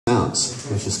sounds,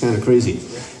 which is kind of crazy.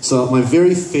 So my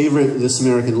very favorite This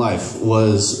American Life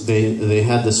was, they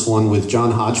had this one with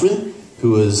John Hodgman,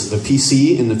 who was the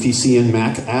PC in the PC and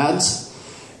Mac ads.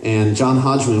 And John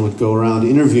Hodgman would go around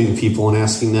interviewing people and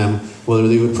asking them whether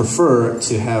they would prefer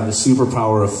to have the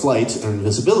superpower of flight or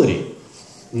invisibility.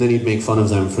 And then he'd make fun of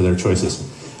them for their choices.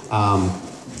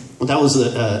 That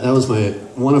was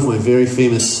one of my very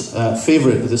famous,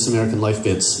 favorite This American Life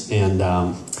bits. And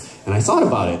I thought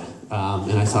about it.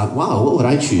 And I thought, wow, what would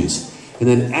I choose? And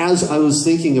then as I was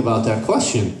thinking about that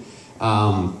question,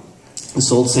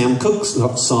 this old Sam Cooke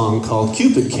song called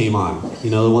Cupid came on. You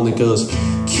know, the one that goes,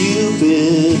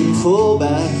 Cupid, pull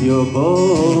back your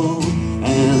bow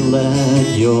and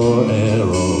let your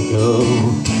arrow go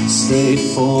straight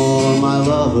for my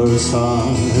lover's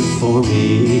heart, for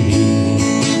me.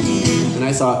 And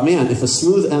I thought, man, if a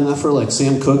smooth MFer like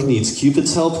Sam Cooke needs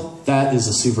Cupid's help, that is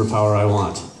the superpower I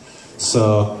want.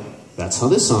 So that's how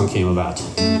this song came about.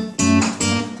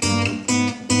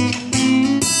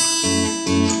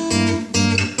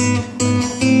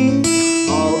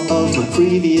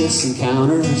 Previous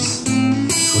encounters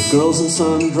with girls in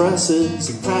sundresses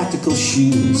and practical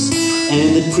shoes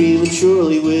ended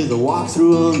prematurely with a walk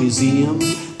through a museum,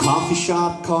 coffee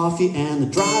shop coffee, and the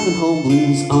driving home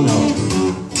blues. Oh no.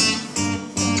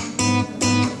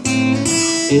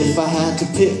 If I had to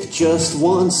pick just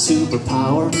one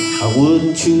superpower, I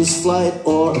wouldn't choose flight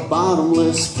or a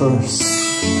bottomless purse.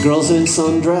 Girls in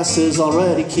sundresses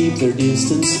already keep their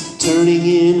distance. Turning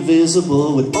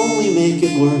invisible would only make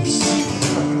it worse.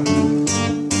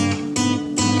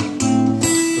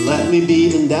 Let me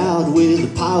be endowed with the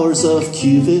powers of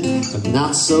Cupid. I'm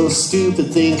not so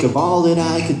stupid, think of all that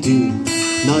I could do.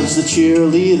 Nudge the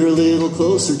cheerleader a little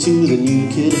closer to the new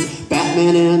kid.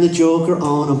 Batman and the Joker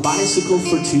on a bicycle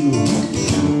for two.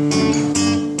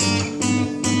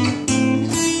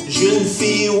 Jeune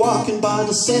fille walking by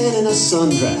the Seine in a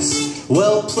sundress,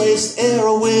 well-placed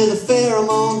arrow with a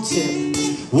pheromone tip.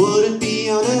 Would it be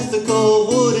unethical,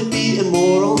 would it be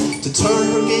immoral to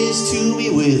turn her gaze to me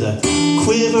with a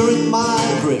quiver in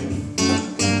my grip?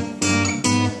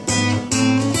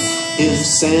 If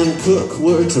Sam Cooke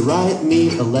were to write me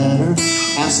a letter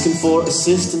asking for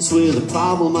assistance with a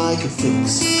problem I could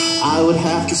fix, I would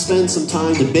have to spend some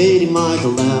time debating my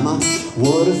dilemma.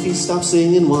 What if he stops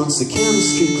singing once the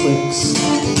chemistry clicks?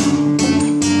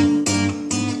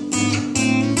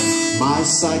 My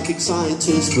psychic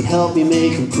scientist would help me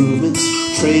make improvements.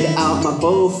 Trade out my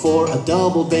bow for a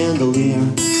double bandolier.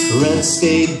 Red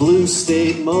State, Blue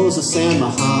State, Moses and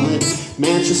Muhammad.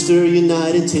 Manchester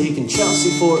United taking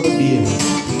Chelsea for a beer.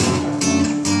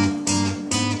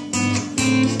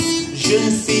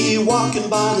 Jeune fille walking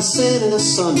by the Seine in a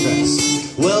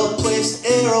sundress, well-placed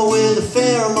arrow with a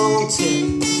pheromone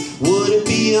tip. Would it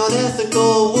be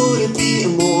unethical, would it be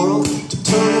immoral to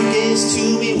turn her gaze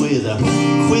to me with a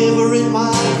quiver in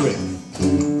my grip?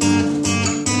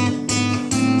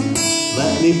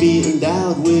 Let me be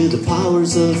endowed with the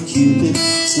powers of Cupid.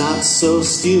 It's not so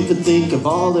stupid, think of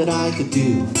all that I could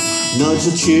do. Nudge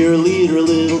the cheerleader a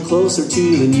little closer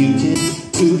to the new kid.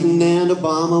 Putin and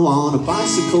Obama on a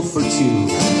bicycle for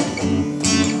two.